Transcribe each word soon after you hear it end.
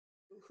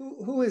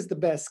who is the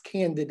best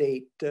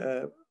candidate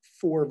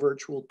for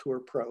Virtual Tour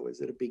Pro?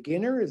 Is it a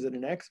beginner? Is it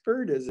an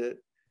expert?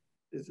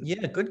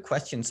 Yeah, good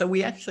question. So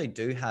we actually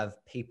do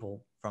have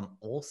people from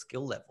all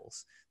skill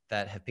levels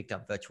that have picked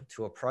up Virtual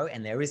Tour Pro,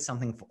 and there is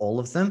something for all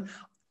of them.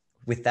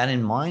 With that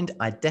in mind,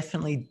 I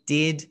definitely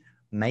did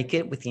make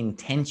it with the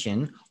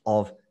intention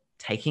of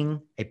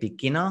taking a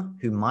beginner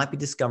who might be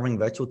discovering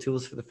virtual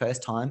tools for the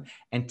first time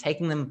and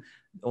taking them,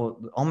 or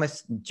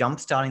almost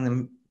jump-starting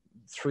them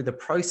through the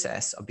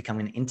process of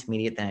becoming an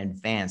intermediate then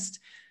advanced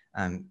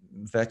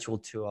virtual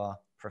tour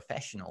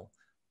professional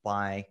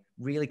by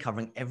really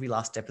covering every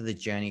last step of the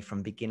journey,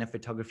 from beginner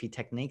photography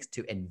techniques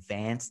to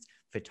advanced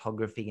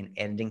photography and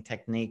editing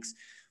techniques.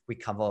 We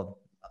cover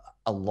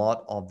a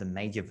lot of the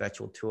major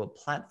virtual tour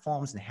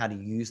platforms and how to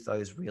use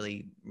those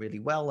really, really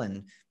well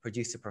and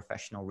produce a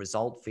professional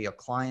result for your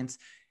clients.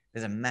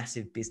 There's a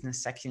massive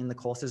business section in the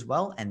course as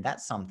well. And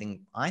that's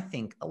something I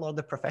think a lot of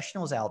the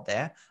professionals out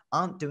there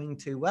aren't doing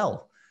too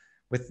well.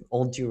 With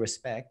all due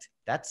respect,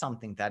 that's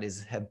something that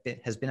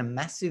has been a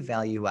massive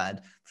value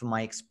add for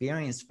my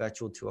experienced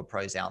virtual tour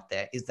pros out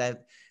there, is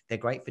that they're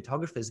great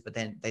photographers, but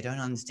then they don't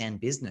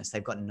understand business.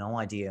 They've got no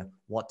idea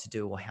what to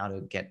do or how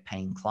to get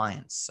paying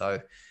clients.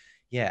 So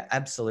yeah,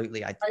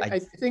 absolutely. I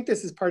think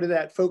this is part of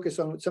that focus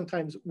on what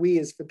sometimes we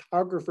as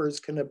photographers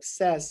can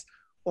obsess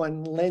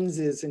on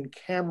lenses and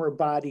camera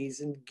bodies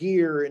and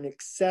gear and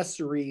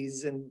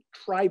accessories and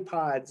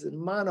tripods and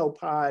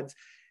monopods.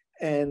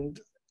 And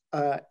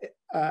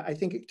I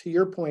think, to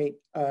your point,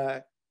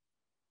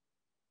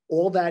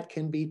 all that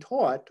can be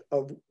taught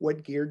of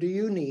what gear do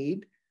you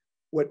need,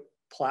 what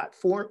are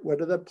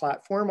the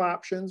platform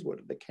options, what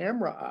are the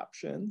camera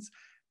options,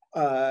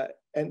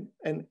 and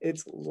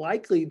it's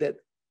likely that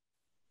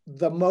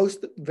the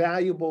most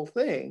valuable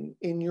thing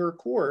in your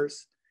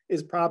course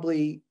is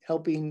probably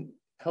helping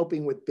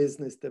with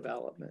business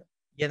development.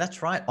 Yeah,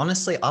 that's right.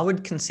 Honestly, I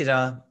would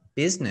consider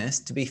business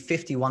to be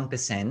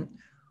 51%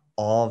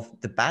 of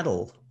the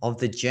battle, of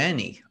the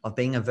journey of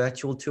being a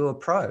virtual tour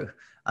pro.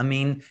 I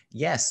mean,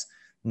 yes,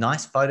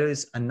 nice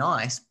photos are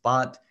nice,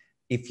 but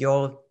if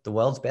you're the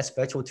world's best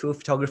virtual tour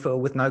photographer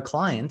with no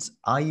clients,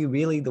 are you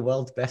really the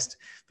world's best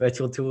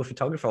virtual tour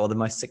photographer or the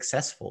most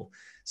successful?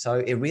 So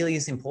it really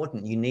is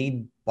important. You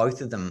need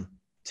both of them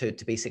to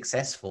be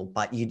successful,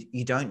 but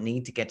you don't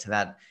need to get to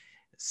that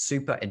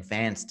super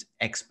advanced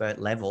expert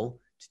level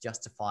to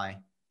justify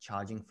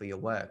charging for your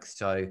work.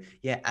 So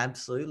yeah,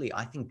 absolutely.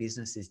 I think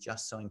business is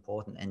just so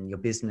important, and your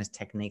business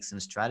techniques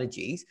and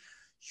strategies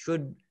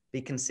should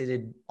be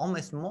considered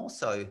almost more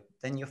so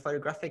than your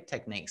photographic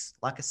techniques.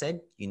 Like I said,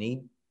 you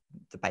need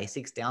the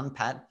basics down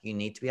pat. You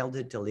need to be able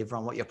to deliver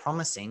on what you're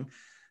promising,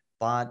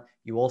 but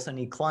you also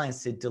need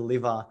clients to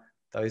deliver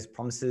those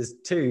promises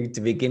to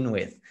begin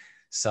with.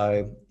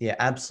 So yeah,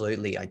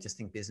 absolutely. I just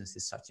think business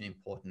is such an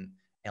important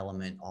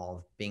element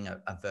of being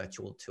a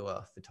virtual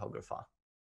tour photographer.